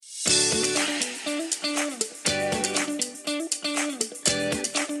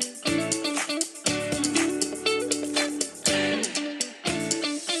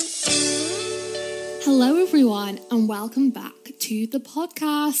welcome back to the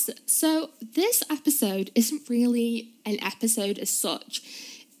podcast. So this episode isn't really an episode as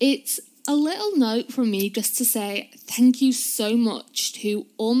such. It's a little note from me just to say thank you so much to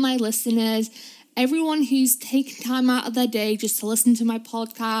all my listeners, everyone who's taken time out of their day just to listen to my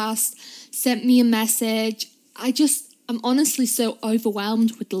podcast, sent me a message. I'm honestly so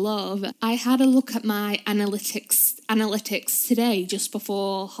overwhelmed with love. I had a look at my analytics today just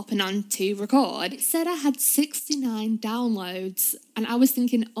before hopping on to record. It said I had 69 downloads and I was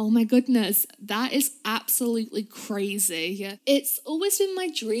thinking, oh my goodness, that is absolutely crazy. It's always been my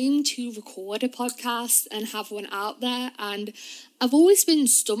dream to record a podcast and have one out there, and I've always been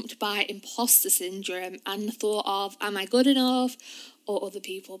stumped by imposter syndrome and the thought of, am I good enough? Or other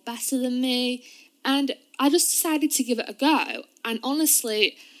people better than me? And I just decided to give it a go. And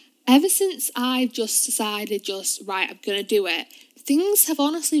honestly, ever since I just decided I'm going to do it, things have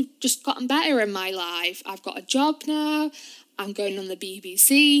honestly just gotten better in my life. I've got a job now. I'm going on the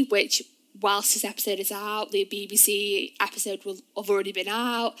BBC, which whilst this episode is out, the BBC episode will have already been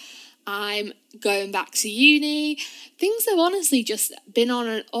out. I'm going back to uni. Things have honestly just been on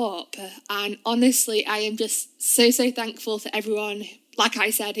and up. And honestly, I am just so thankful to everyone, like I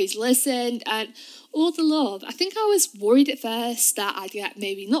said, who's listened and all the love. I think I was worried at first that I'd get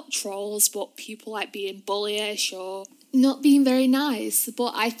maybe not trolls, but people like being bullyish or not being very nice.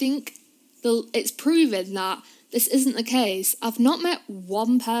 But I think it's proven that this isn't the case. I've not met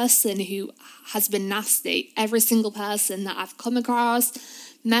one person who has been nasty. Every single person that I've come across,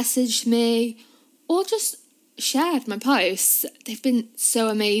 messaged me, or just shared my posts, they've been so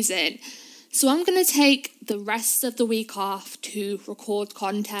amazing. So I'm going to take the rest of the week off to record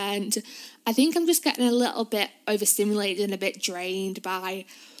content. I think I'm just getting a little bit overstimulated and a bit drained by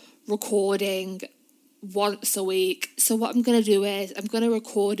recording once a week. So what I'm going to do is I'm going to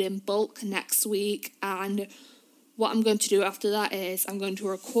record in bulk next week, and what I'm going to do after that is I'm going to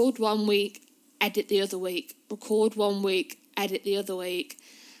record 1 week, edit the other week, record 1 week, edit the other week.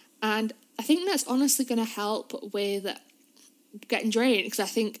 And I think that's honestly going to help with getting drained, because I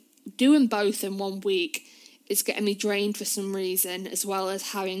think doing both in 1 week is getting me drained for some reason, as well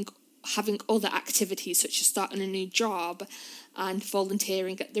as having other activities such as starting a new job and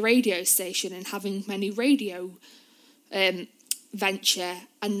volunteering at the radio station and having my new radio venture.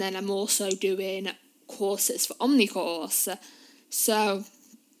 And then I'm also doing courses for Omnicourse. So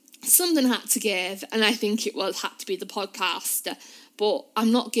something had to give, and I think it had to be the podcast. But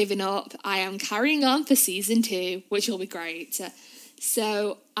I'm not giving up. I am carrying on for season 2, which will be great.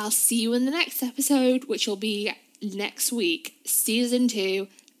 So I'll see you in the next episode, which will be next week, season 2,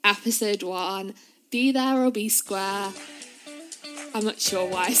 episode 1. Be there or be square. I'm not sure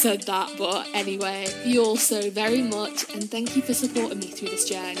why I said that, but anyway, you all so very much, and thank you for supporting me through this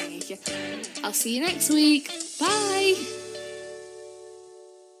journey. I'll see you next week. Bye.